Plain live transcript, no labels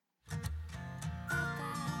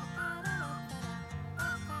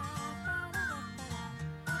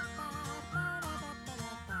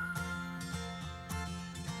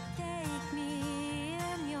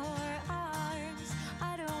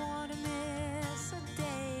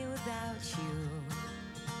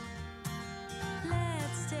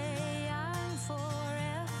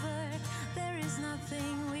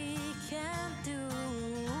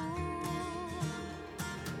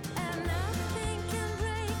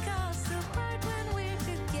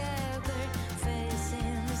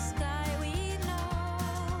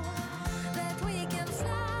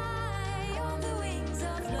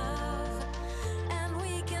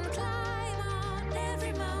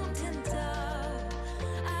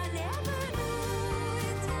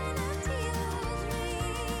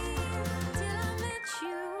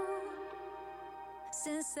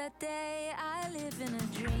that day I live in a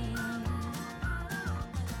dream.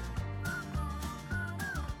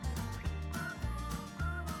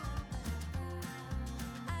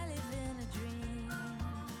 I live in a dream.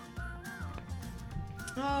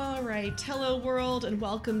 All right, hello world, and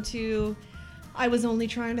welcome to I Was Only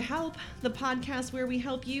Trying to Help, the podcast where we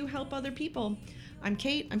help you help other people. I'm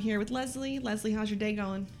Kate. I'm here with Leslie. Leslie, how's your day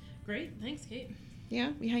going? Great, thanks, Kate.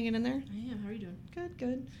 Yeah, we hanging in there? I am. How are you doing? Good,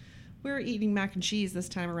 good. We're eating mac and cheese this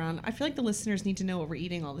time around. I feel like the listeners need to know what we're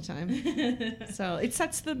eating all the time. So it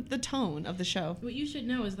sets the tone of the show. What you should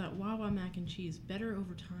know is that Wawa mac and cheese better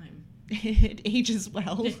over time. It ages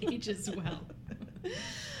well. It ages well.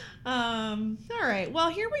 All right. Well,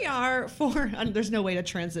 here we are for. There's no way to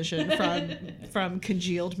transition from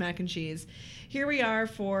congealed mac and cheese. Here we are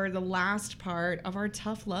for the last part of our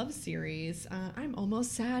Tough Love series. I'm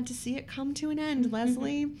almost sad to see it come to an end,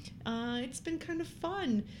 Leslie. It's been kind of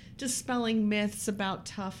fun dispelling myths about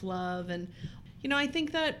tough love, and I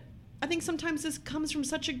think sometimes this comes from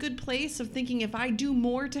such a good place of thinking if I do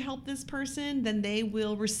more to help this person, then they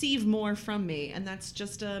will receive more from me, and that's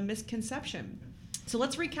just a misconception. So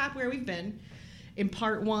let's recap where we've been. In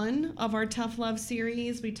part 1 of our Tough Love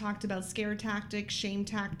series, we talked about scare tactics, shame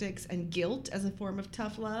tactics, and guilt as a form of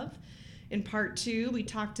tough love. In part 2, we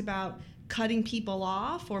talked about cutting people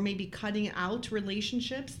off or maybe cutting out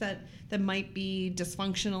relationships that might be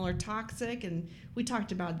dysfunctional or toxic, and we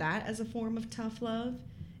talked about that as a form of tough love.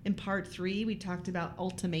 In part 3, we talked about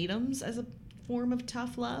ultimatums as a form of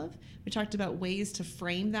tough love. We talked about ways to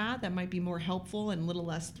frame that might be more helpful and a little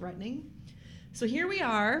less threatening. So here we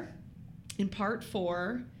are in part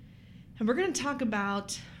 4, and we're going to talk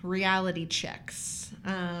about reality checks.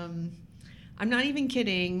 I'm not even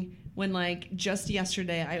kidding when, just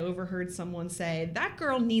yesterday I overheard someone say, that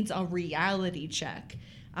girl needs a reality check.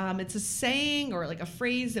 It's a saying or a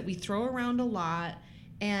phrase that we throw around a lot.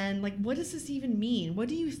 And what does this even mean? What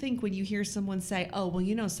do you think when you hear someone say, oh,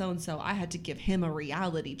 well, so-and-so, I had to give him a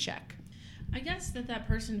reality check? I guess that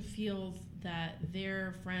person feels that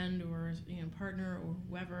their friend or partner or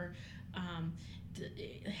whoever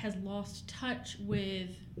has lost touch with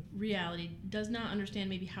reality, does not understand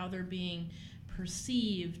maybe how they're being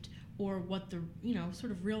perceived or what the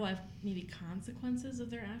sort of real life maybe consequences of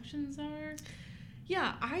their actions are.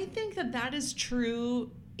 Yeah, I think that is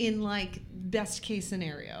true in best case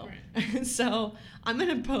scenario. Right. So I'm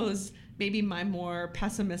going to pose maybe my more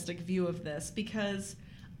pessimistic view of this, because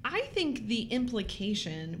I think the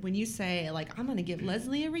implication when you say I'm going to give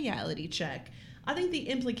Leslie a reality check, I think the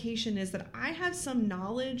implication is that I have some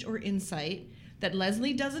knowledge or insight that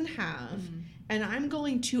Leslie doesn't have, and I'm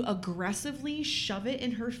going to aggressively shove it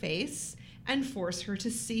in her face and force her to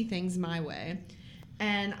see things my way.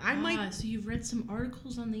 And I might... So you've read some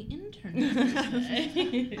articles on the internet.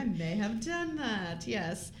 I may have done that,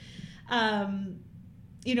 yes. And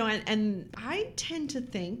I tend to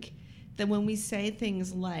think that when we say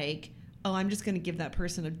things like, oh, I'm just going to give that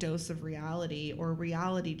person a dose of reality or a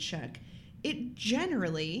reality check, it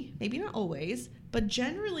generally, maybe not always, but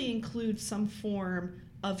generally includes some form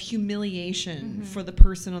of humiliation for the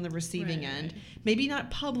person on the receiving end. Right. Maybe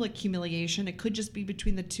not public humiliation. It could just be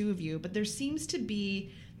between the two of you. But there seems to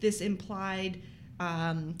be this implied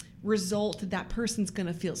result that person's going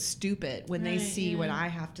to feel stupid when they see what I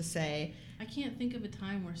have to say. I can't think of a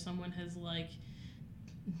time where someone has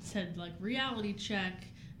said reality check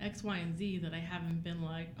X, Y, and Z that I haven't been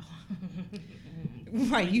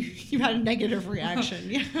right, you had a negative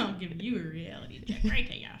reaction. Yeah, I'll give you a reality check right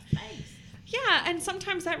to your face. Yeah, and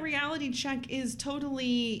sometimes that reality check is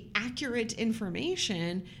totally accurate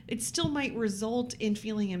information. It still might result in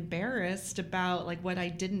feeling embarrassed about what I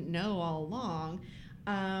didn't know all along.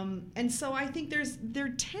 And so I think there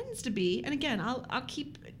tends to be, and again, I'll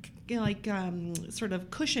keep sort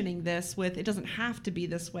of cushioning this with it doesn't have to be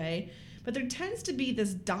this way, but there tends to be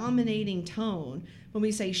this dominating tone when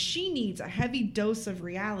we say she needs a heavy dose of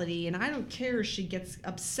reality, and I don't care if she gets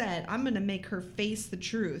upset, I'm going to make her face the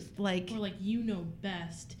truth. Or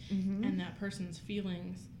best, and that person's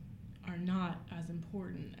feelings are not as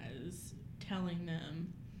important as telling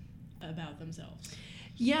them about themselves.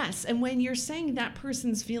 Yes, and when you're saying that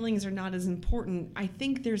person's feelings are not as important, I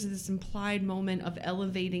think there's this implied moment of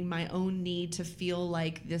elevating my own need to feel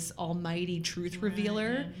like this almighty truth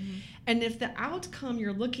revealer. And if the outcome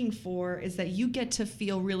you're looking for is that you get to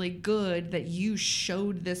feel really good that you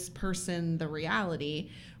showed this person the reality,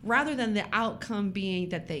 rather than the outcome being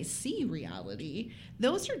that they see reality,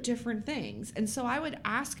 those are different things. And so I would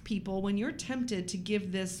ask people, when you're tempted to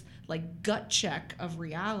give this like gut check of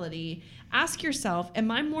reality, ask yourself, am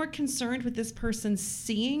I more concerned with this person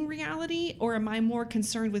seeing reality, or am I more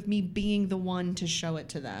concerned with me being the one to show it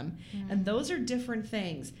to them? And those are different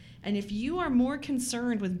things. And if you are more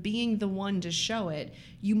concerned with being the one to show it,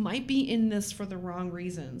 you might be in this for the wrong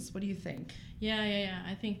reasons. What do you think? Yeah.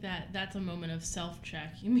 I think that's a moment of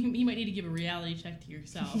self-check. You might need to give a reality check to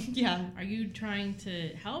yourself. Yeah. Are you trying to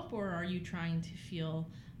help, or are you trying to feel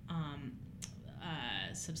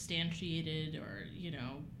substantiated, or,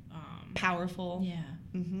 Powerful. Yeah.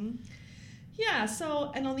 Mm-hmm. Yeah.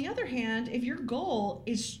 So, and on the other hand, if your goal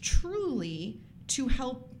is truly to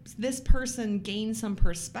help this person gain some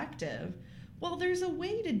perspective, well, there's a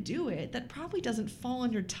way to do it that probably doesn't fall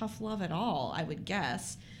under tough love at all, I would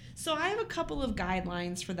guess. So I have a couple of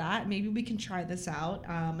guidelines for that. Maybe we can try this out.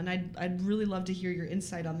 And I'd really love to hear your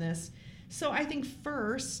insight on this. So I think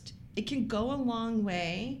first, it can go a long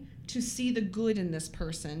way to see the good in this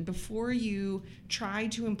person before you try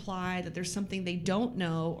to imply that there's something they don't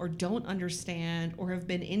know or don't understand or have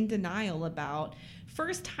been in denial about.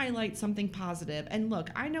 First, highlight something positive. And look,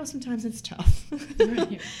 I know sometimes it's tough.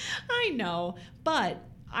 Right. I know, but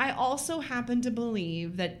I also happen to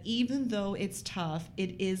believe that even though it's tough,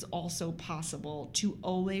 it is also possible to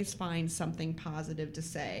always find something positive to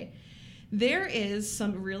say. There is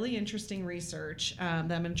some really interesting research that I'm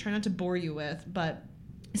going to try not to bore you with, but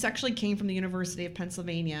this actually came from the University of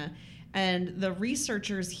Pennsylvania. And the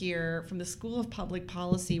researchers here from the School of Public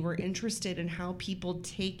Policy were interested in how people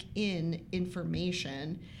take in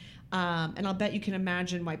information. And I'll bet you can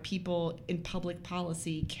imagine why people in public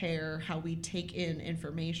policy care how we take in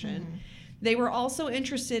information. Mm-hmm. They were also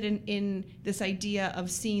interested in this idea of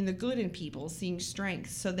seeing the good in people, seeing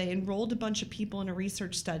strengths. So they enrolled a bunch of people in a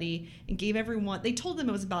research study and gave everyone, they told them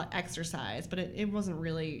it was about exercise, but it wasn't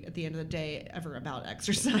really, at the end of the day, ever about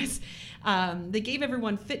exercise. They gave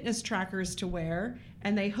everyone fitness trackers to wear,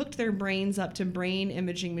 and they hooked their brains up to brain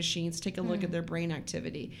imaging machines to take a look at their brain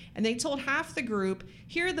activity. And they told half the group,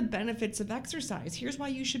 here are the benefits of exercise. Here's why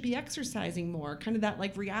you should be exercising more. Kind of that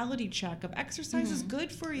like reality check of exercise is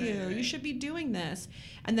good for you. Right. You should be doing this.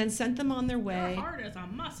 And then sent them on their way. Your heart is a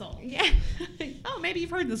muscle. Yeah. Oh, maybe you've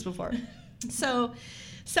heard this before. So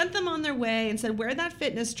sent them on their way and said, wear that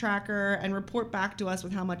fitness tracker and report back to us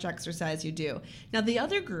with how much exercise you do. Now, the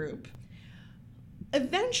other group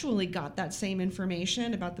eventually got that same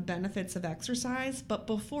information about the benefits of exercise, but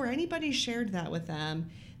before anybody shared that with them,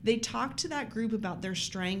 they talked to that group about their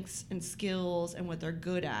strengths and skills and what they're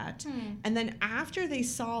good at. And then after they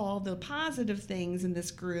saw all the positive things in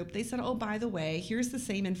this group, they said, oh, by the way, here's the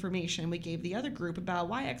same information we gave the other group about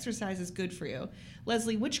why exercise is good for you.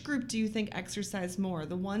 Leslie, which group do you think exercised more?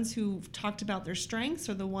 The ones who talked about their strengths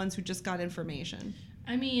or the ones who just got information?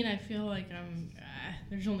 I mean, I feel like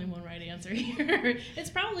there's only one right answer here. It's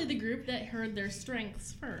probably the group that heard their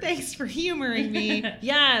strengths first. Thanks for humoring me.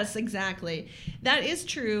 Yes, exactly. That is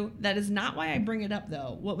true. That is not why I bring it up,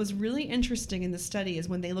 though. What was really interesting in the study is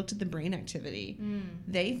when they looked at the brain activity,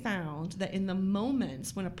 they found that in the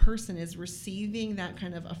moments when a person is receiving that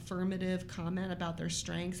kind of affirmative comment about their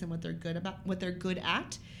strengths and what they're good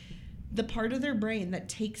at, the part of their brain that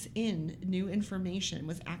takes in new information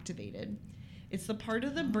was activated. It's the part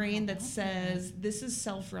of the brain that says, this is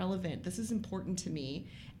self-relevant, this is important to me.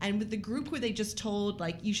 And with the group who they just told,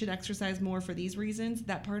 like, you should exercise more for these reasons,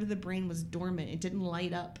 that part of the brain was dormant. It didn't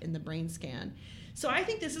light up in the brain scan. So I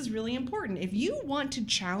think this is really important. If you want to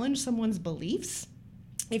challenge someone's beliefs,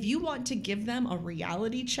 if you want to give them a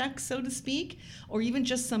reality check, so to speak, or even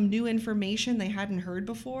just some new information they hadn't heard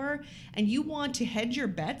before, and you want to hedge your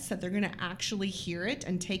bets that they're going to actually hear it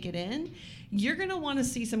and take it in, you're going to want to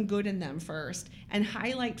see some good in them first and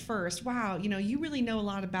highlight first, wow, you really know a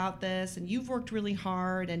lot about this and you've worked really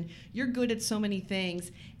hard and you're good at so many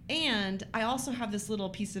things. And I also have this little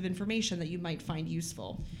piece of information that you might find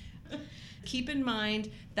useful. Keep in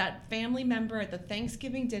mind that family member at the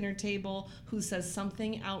Thanksgiving dinner table who says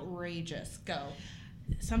something outrageous. Go.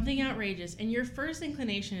 Something outrageous. And your first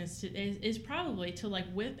inclination is probably to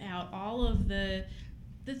like whip out all of the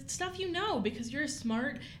stuff because you're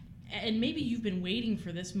smart and maybe you've been waiting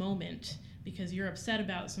for this moment because you're upset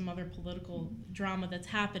about some other political drama that's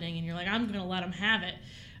happening and you're like, I'm going to let them have it.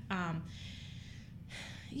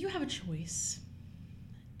 You have a choice.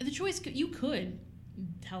 The choice, you could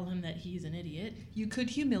tell him that he's an idiot. You could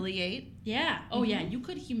humiliate. Yeah. Oh, yeah. You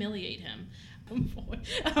could humiliate him. Boy.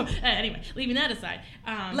 Anyway, leaving that aside.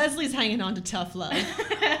 Leslie's hanging on to tough love.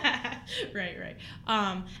 Right.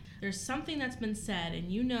 There's something that's been said,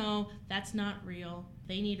 and you know that's not real.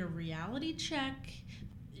 They need a reality check.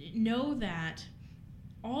 Know that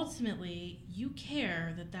ultimately you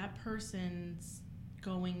care that that person's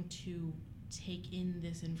going to take in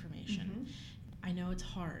this information. I know it's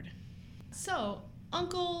hard. So,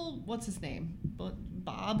 Uncle, what's his name?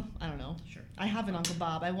 Bob? I don't know. Sure. I have an Uncle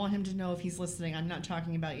Bob. I want him to know if he's listening. I'm not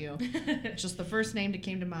talking about you. Just the first name that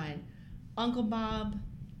came to mind. Uncle Bob,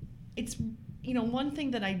 it's, one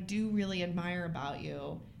thing that I do really admire about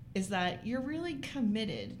you is that you're really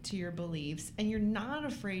committed to your beliefs and you're not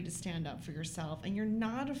afraid to stand up for yourself and you're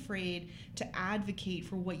not afraid to advocate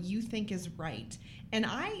for what you think is right. And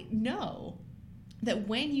I know that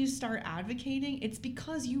when you start advocating, it's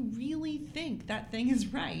because you really think that thing is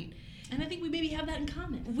right. And I think we maybe have that in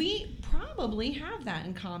common. We probably have that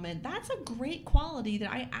in common. That's a great quality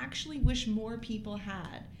that I actually wish more people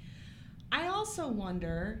had. I also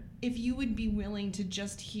wonder if you would be willing to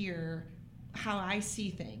just hear how I see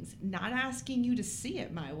things, not asking you to see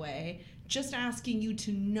it my way, just asking you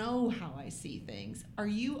to know how I see things. Are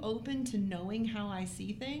you open to knowing how I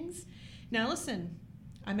see things? Now listen,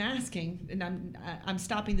 I'm asking, and I'm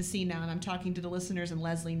stopping the scene now, and I'm talking to the listeners and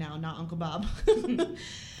Leslie now, not Uncle Bob.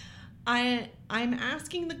 I'm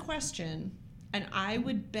asking the question, and I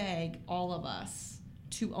would beg all of us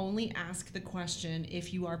to only ask the question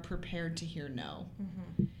if you are prepared to hear no.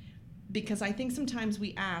 Because I think sometimes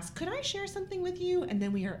we ask, could I share something with you? And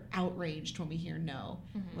then we are outraged when we hear no.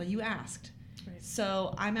 Well, you asked. Right.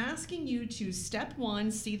 So I'm asking you to, step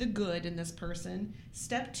 1, see the good in this person.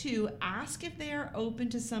 Step 2, ask if they are open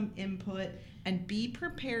to some input and be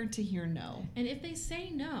prepared to hear no. And if they say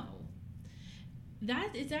no,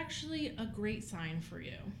 that is actually a great sign for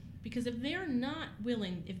you. Because if they're not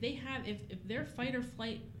willing, if their fight or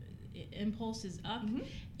flight impulse is up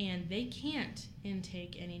and they can't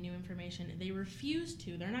intake any new information, they refuse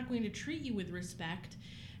to, they're not going to treat you with respect,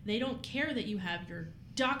 they don't care that you have your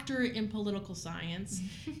doctorate in political science,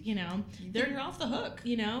 You're off the hook.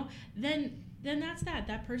 Then that's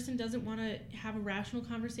that person doesn't want to have a rational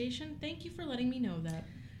conversation. Thank you for letting me know that.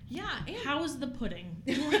 Yeah. And How is the pudding?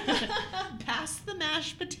 pass the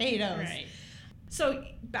mashed potatoes. Right. So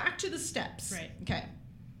back to the steps. Right. Okay.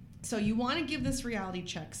 So you want to give this reality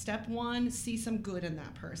check. Step 1, see some good in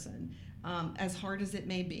that person, as hard as it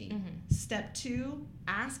may be. Step 2,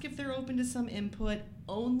 ask if they're open to some input,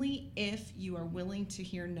 only if you are willing to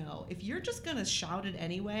hear no. If you're just going to shout it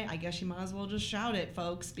anyway, I guess you might as well just shout it,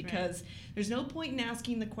 folks, because there's no point in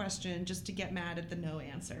asking the question just to get mad at the no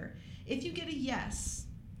answer. If you get a yes,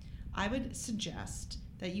 I would suggest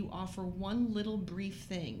that you offer one little brief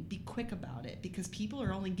thing. Be quick about it because people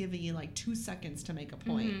are only giving you like 2 seconds to make a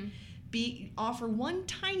point. Offer one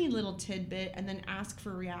tiny little tidbit and then ask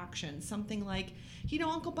for a reaction. Something like,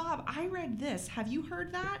 Uncle Bob, I read this. Have you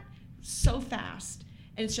heard that? So fast.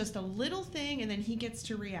 And it's just a little thing and then he gets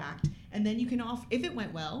to react. And then you can offer, if it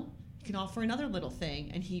went well, you can offer another little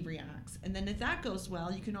thing and he reacts. And then if that goes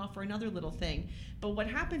well, you can offer another little thing. But what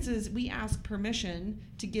happens is we ask permission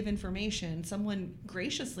to give information. Someone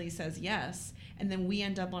graciously says yes, and then we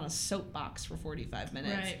end up on a soapbox for 45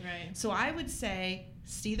 minutes. Right. So I would say,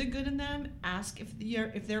 see the good in them, ask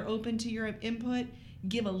if they're open to your input,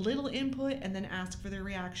 give a little input, and then ask for their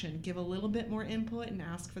reaction. Give a little bit more input and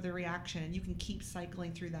ask for their reaction. You can keep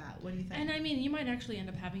cycling through that. What do you think? And I mean, you might actually end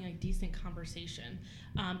up having a decent conversation,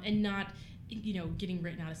 and not, getting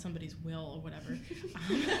written out of somebody's will or whatever.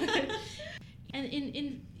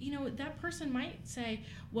 And that person might say,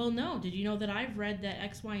 well, no, did you know that I've read that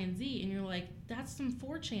X, Y, and Z? And you're like, that's some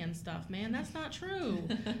 4chan stuff, man. That's not true.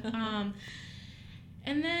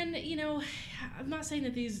 And then, I'm not saying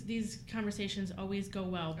that these conversations always go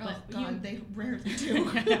well, but they rarely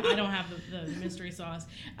do. I don't have the mystery sauce.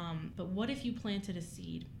 But what if you planted a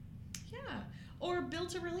seed? Yeah. Or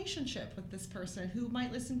built a relationship with this person who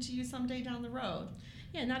might listen to you someday down the road.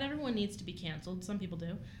 Yeah, not everyone needs to be canceled. Some people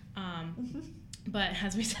do. But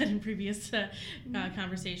as we said in previous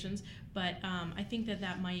conversations, but I think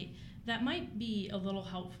that might be a little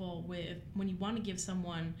helpful with when you want to give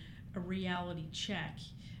someone a reality check.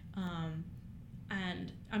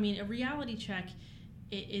 And I mean, a reality check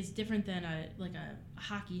is different than a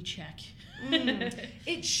hockey check.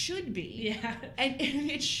 It should be. Yeah. And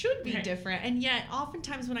it should be different. And yet,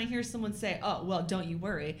 oftentimes when I hear someone say, oh, well, don't you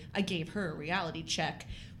worry, I gave her a reality check,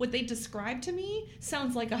 what they describe to me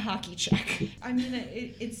sounds like a hockey check. I mean,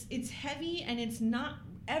 it's heavy and it's not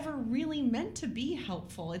ever really meant to be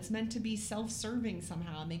helpful. It's meant to be self-serving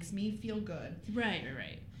somehow. It makes me feel good. Right.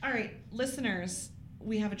 All right, listeners,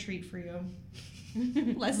 we have a treat for you.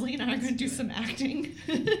 Leslie and I are going to do some acting.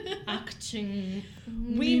 Acting.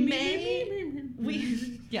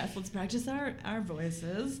 Yes, let's practice our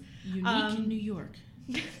voices. Unique in New York.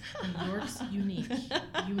 New York's unique.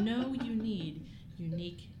 You know you need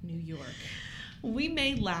unique New York. We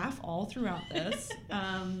may laugh all throughout this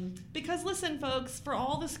because, listen, folks, for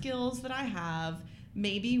all the skills that I have,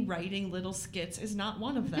 maybe writing little skits is not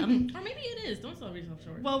one of them. Or maybe it is. Don't sell yourself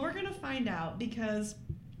short. Well, we're going to find out because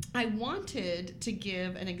I wanted to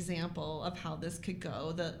give an example of how this could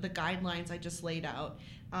go, the guidelines I just laid out.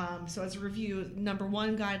 So as a review, number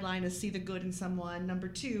 1 guideline is see the good in someone. Number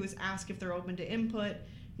 2 is ask if they're open to input.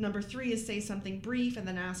 Number 3 is say something brief and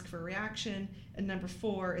then ask for a reaction. And number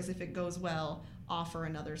 4 is if it goes well, offer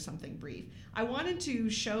another something brief. I wanted to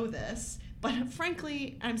show this, but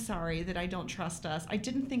frankly, I'm sorry that I don't trust us. I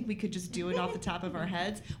didn't think we could just do it off the top of our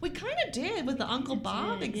heads. We kind of did with the Uncle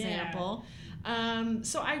Bob example.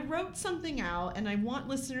 So I wrote something out, and I want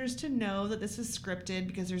listeners to know that this is scripted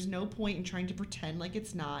because there's no point in trying to pretend like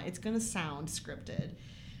it's not. It's going to sound scripted.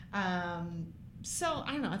 So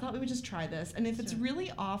I don't know. I thought we would just try this. And if it's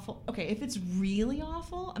really awful, if it's really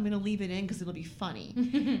awful, I'm going to leave it in because it'll be funny.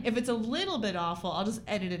 If it's a little bit awful, I'll just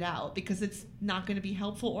edit it out because it's not going to be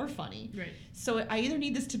helpful or funny. Right. So I either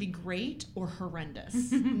need this to be great or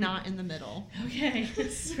horrendous, not in the middle. Okay.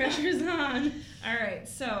 Pressure's on. All right.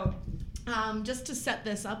 So just to set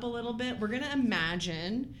this up a little bit, we're going to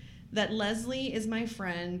imagine that Leslie is my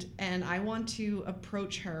friend and I want to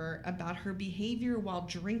approach her about her behavior while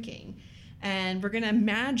drinking. And we're going to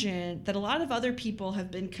imagine that a lot of other people have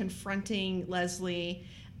been confronting Leslie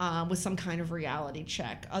with some kind of reality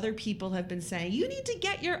check. Other people have been saying, you need to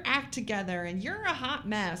get your act together and you're a hot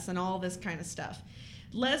mess and all this kind of stuff.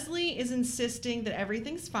 Leslie is insisting that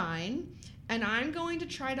everything's fine. And I'm going to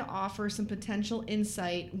try to offer some potential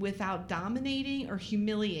insight without dominating or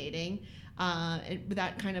humiliating with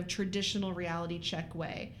that kind of traditional reality check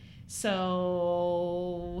way.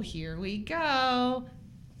 So here we go.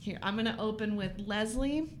 Here, I'm going to open with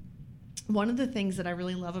Leslie. One of the things that I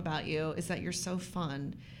really love about you is that you're so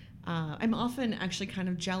fun. I'm often actually kind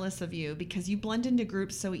of jealous of you because you blend into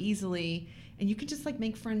groups so easily and you can just like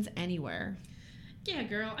make friends anywhere. Yeah,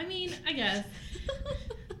 girl. I mean, I guess.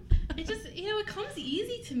 It just, it comes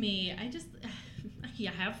easy to me. I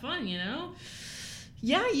have fun,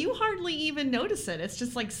 Yeah, you hardly even notice it. It's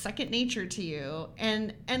just like second nature to you.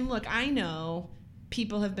 And look, I know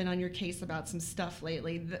people have been on your case about some stuff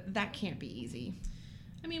lately. That can't be easy.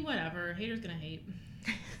 I mean, whatever. Haters gonna hate.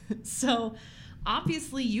 So,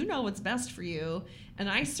 obviously, you know what's best for you, and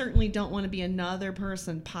I certainly don't want to be another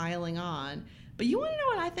person piling on. But you want to know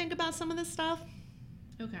what I think about some of this stuff?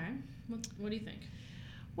 Okay. What do you think?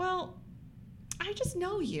 Well, I just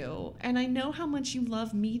know you, and I know how much you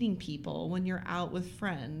love meeting people when you're out with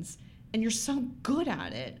friends, and you're so good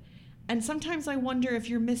at it. And sometimes I wonder if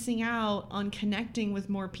you're missing out on connecting with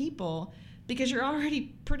more people because you're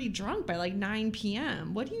already pretty drunk by like 9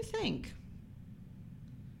 p.m. What do you think?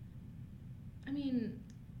 I mean,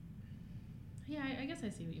 yeah, I guess I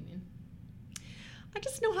see what you mean. I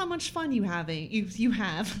just know how much fun you have.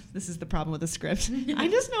 This is the problem with the script. I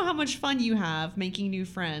just know how much fun you have making new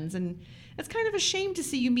friends. And it's kind of a shame to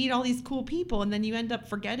see you meet all these cool people and then you end up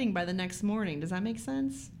forgetting by the next morning. Does that make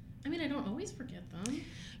sense? I mean, I don't always forget them.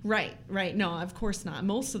 Right. No, of course not.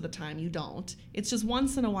 Most of the time you don't. It's just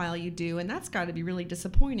once in a while you do. And that's got to be really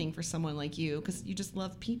disappointing for someone like you because you just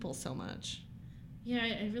love people so much. Yeah,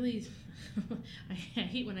 I really, I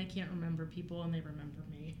hate when I can't remember people and they remember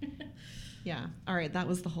me. Yeah. All right. That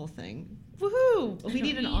was the whole thing. Woohoo! We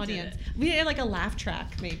need an audience. We need like a laugh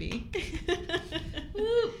track, maybe.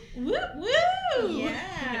 Woo! Woo! Woo!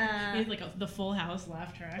 Yeah. We need like the Full House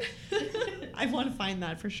laugh track. I want to find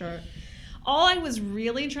that for sure. All I was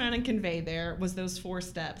really trying to convey there was those 4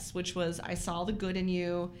 steps, which was I saw the good in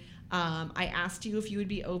you. I asked you if you would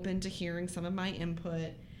be open to hearing some of my input.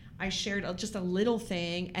 I shared just a little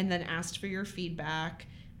thing and then asked for your feedback.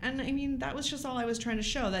 And I mean, that was just all I was trying to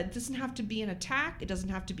show. That it doesn't have to be an attack. It doesn't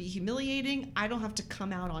have to be humiliating. I don't have to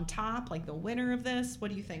come out on top like the winner of this. What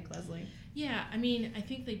do you think, Leslie? Yeah, I mean, I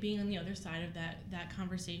think like being on the other side of that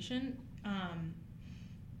conversation,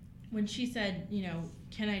 when she said,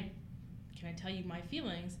 can I tell you my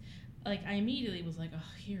feelings? Like, I immediately was like,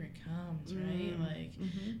 oh, here it comes, right? Like,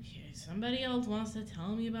 here, somebody else wants to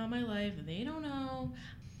tell me about my life. They don't know.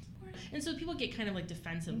 And so people get kind of like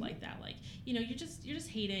defensive like that. Like, you're just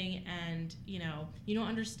hating and, you don't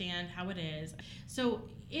understand how it is. So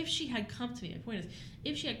if she had come to me, my point is,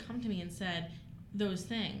 if she had come to me and said those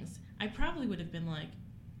things, I probably would have been like,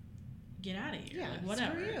 get out of here. Yeah, Like,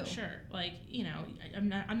 whatever. screw you. Sure. Like, you know,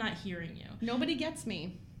 I'm not hearing you. Nobody gets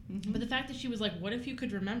me. But the fact that she was like, what if you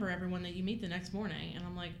could remember everyone that you meet the next morning? And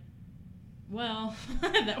I'm like, well,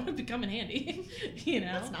 that would come in handy. You know?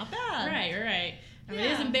 That's not bad. Right. I mean,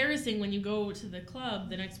 it is Yeah. embarrassing when you go to the club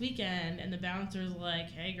the next weekend and the bouncer's like,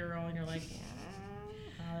 hey, girl, and you're like,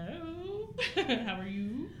 hello, how are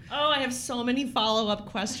you? Oh, I have so many follow-up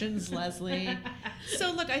questions, Leslie.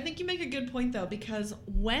 So look, I think you make a good point though, because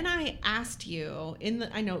when I asked you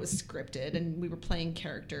I know it was scripted and we were playing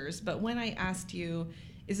characters, but when I asked you,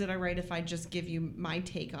 is it all right if I just give you my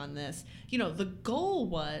take on this? You know, the goal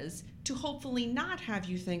was to hopefully not have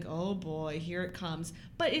you think, oh boy, here it comes.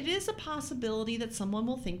 But it is a possibility that someone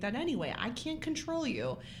will think that anyway. I can't control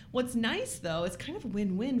you. What's nice though, it's kind of a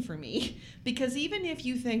win-win for me, because even if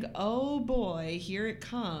you think, oh boy, here it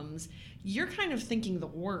comes, you're kind of thinking the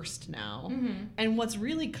worst now. Mm-hmm. And what's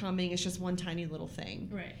really coming is just one tiny little thing.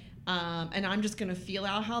 Right. And I'm just going to feel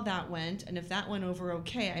out how that went. And if that went over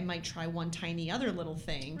okay, I might try one tiny other little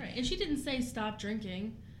thing. Right. And she didn't say stop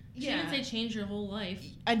drinking. She Yeah. didn't say change your whole life.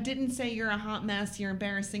 I didn't say you're a hot mess, you're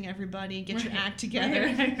embarrassing everybody, get your act together.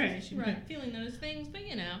 Right. She wasn't feeling those things, but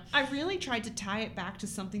you know. I really tried to tie it back to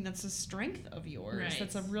something that's a strength of yours. Right.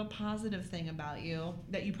 That's a real positive thing about you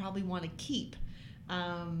that you probably want to keep.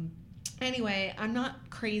 Anyway, I'm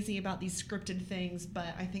not crazy about these scripted things,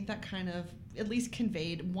 but I think that kind of at least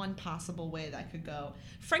conveyed one possible way that could go.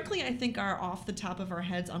 Frankly, I think our off the top of our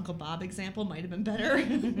heads Uncle Bob example might have been better,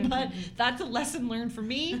 but that's a lesson learned for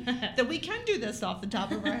me that we can do this off the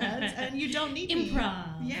top of our heads and you don't need me. Improv.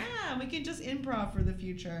 Yeah, we can just improv for the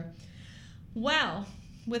future. Well,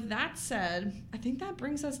 with that said, I think that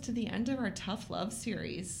brings us to the end of our Tough Love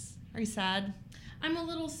series. Are you sad? I'm a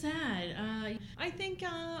little sad. I think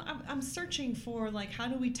I'm searching for, like, how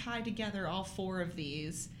do we tie together all four of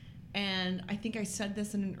these? And I think I said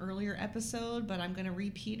this in an earlier episode, but I'm going to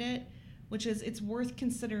repeat it, which is it's worth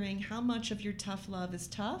considering how much of your tough love is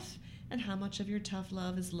tough and how much of your tough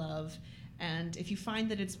love is love. And if you find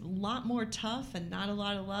that it's a lot more tough and not a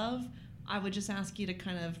lot of love, I would just ask you to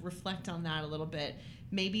kind of reflect on that a little bit.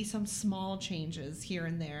 Maybe some small changes here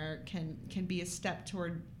and there can be a step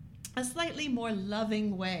toward a slightly more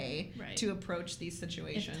loving way Right. to approach these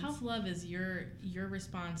situations. If tough love is your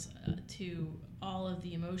response to all of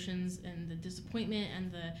the emotions and the disappointment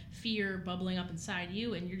and the fear bubbling up inside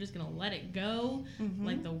you, and you're just gonna let it go, Mhm.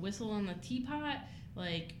 like the whistle on the teapot,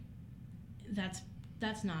 like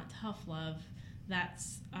that's not tough love.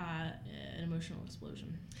 That's an emotional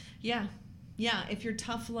explosion. Yeah. If your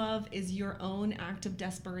tough love is your own act of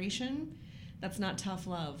desperation, that's not tough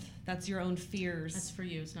love. That's your own fears. That's for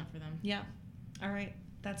you. It's not for them. Yeah. All right.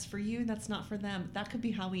 That's for you. That's not for them. That could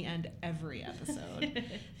be how we end every episode.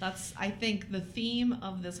 I think the theme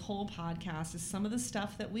of this whole podcast is some of the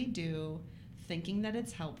stuff that we do, thinking that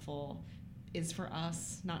it's helpful, is for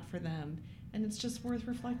us, not for them. And it's just worth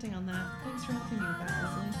reflecting on that. Thanks for helping me with that,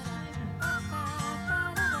 Leslie.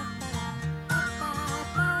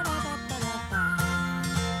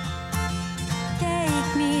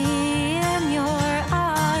 Take me in your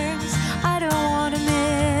arms. I don't want to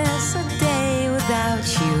miss a day without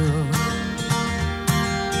you.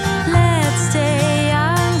 Let's stay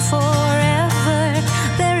young forever.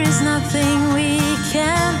 There is nothing we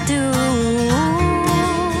can't do.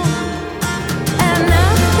 And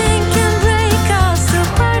nothing can break us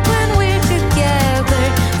apart when we're together.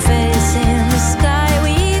 Facing the sky,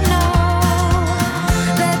 we know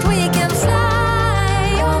that we can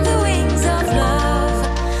fly on the wings of love,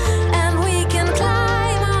 and we can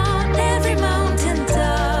climb on every mountain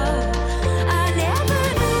top. I never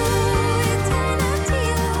knew eternity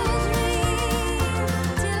was real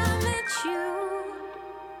till I met you.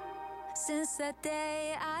 Since that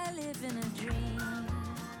day, I live in a dream.